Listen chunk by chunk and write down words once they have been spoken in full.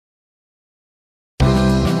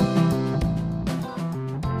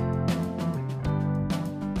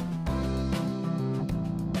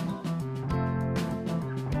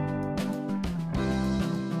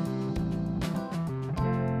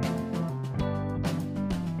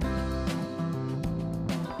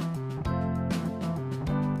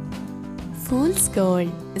Fool's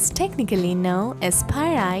gold is technically known as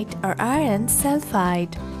pyrite or iron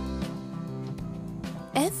sulfide,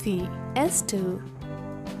 FeS2,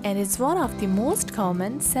 and is one of the most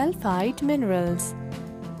common sulfide minerals.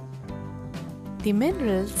 The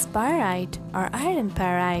minerals pyrite or iron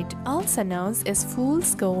pyrite, also known as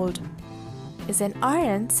fool's gold, is an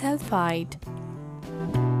iron sulfide.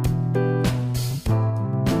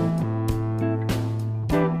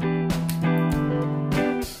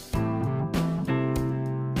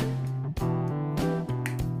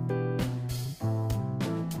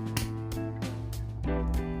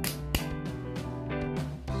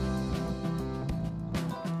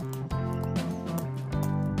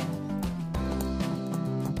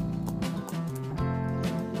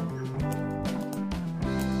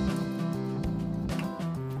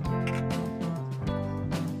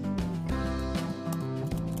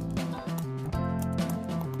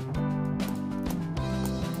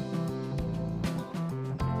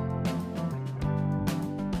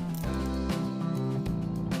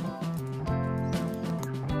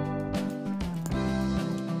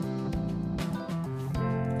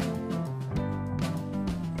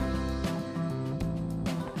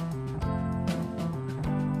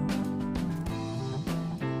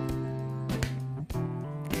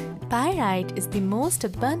 Pyrite is the most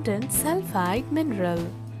abundant sulfide mineral.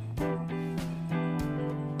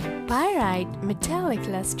 Pyrite metallic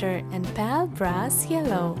luster and pale brass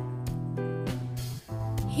yellow.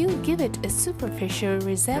 Hue give it a superficial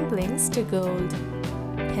resemblance to gold,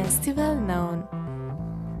 hence the well-known.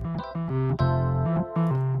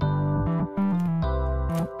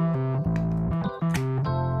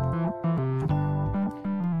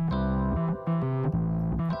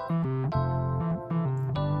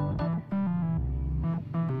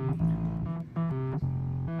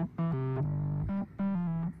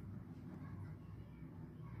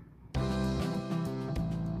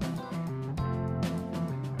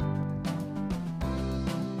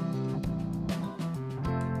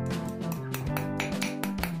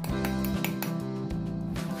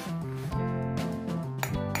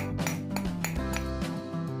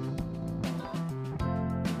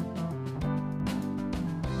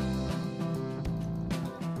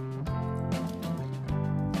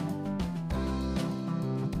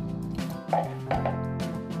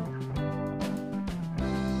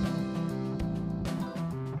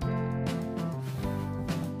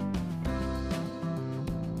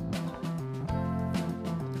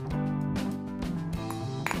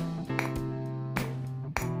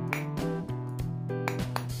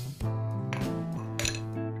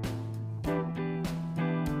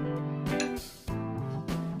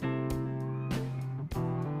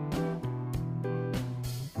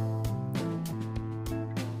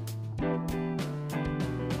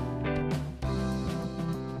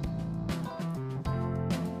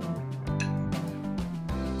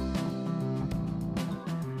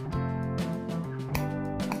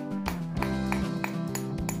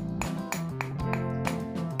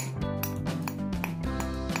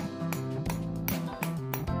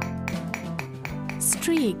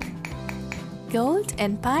 Streak. Gold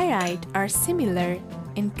and pyrite are similar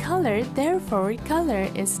in color, therefore color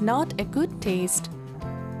is not a good taste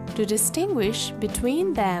to distinguish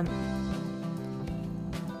between them.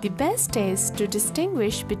 The best taste to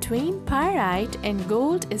distinguish between pyrite and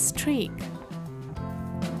gold is streak.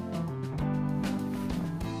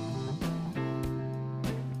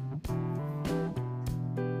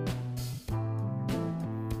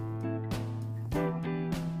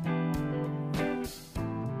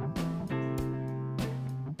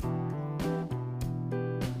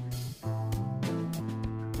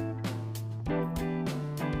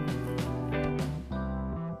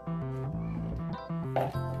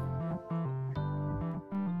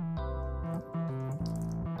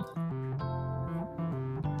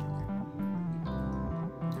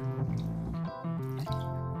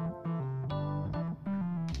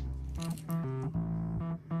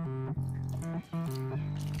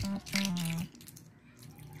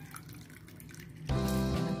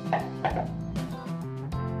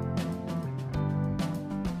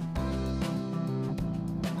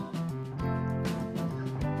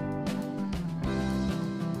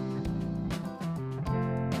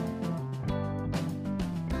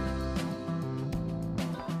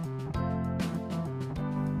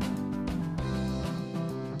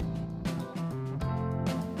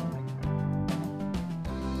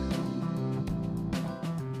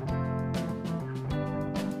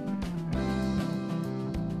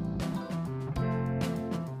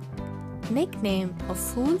 Nickname of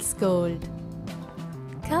fool's gold.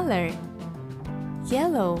 Color: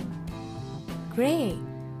 yellow, gray,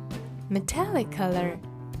 metallic color.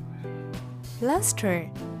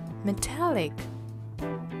 Luster, metallic.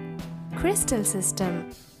 Crystal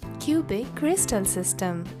system, cubic crystal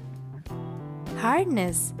system.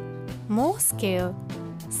 Hardness, Mohs scale,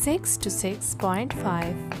 6 to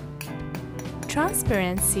 6.5.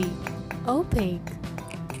 Transparency, opaque.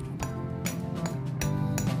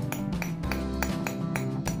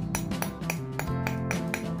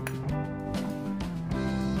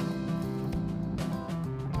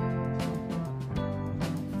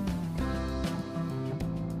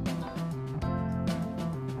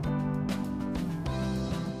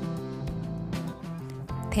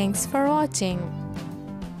 Thanks for watching.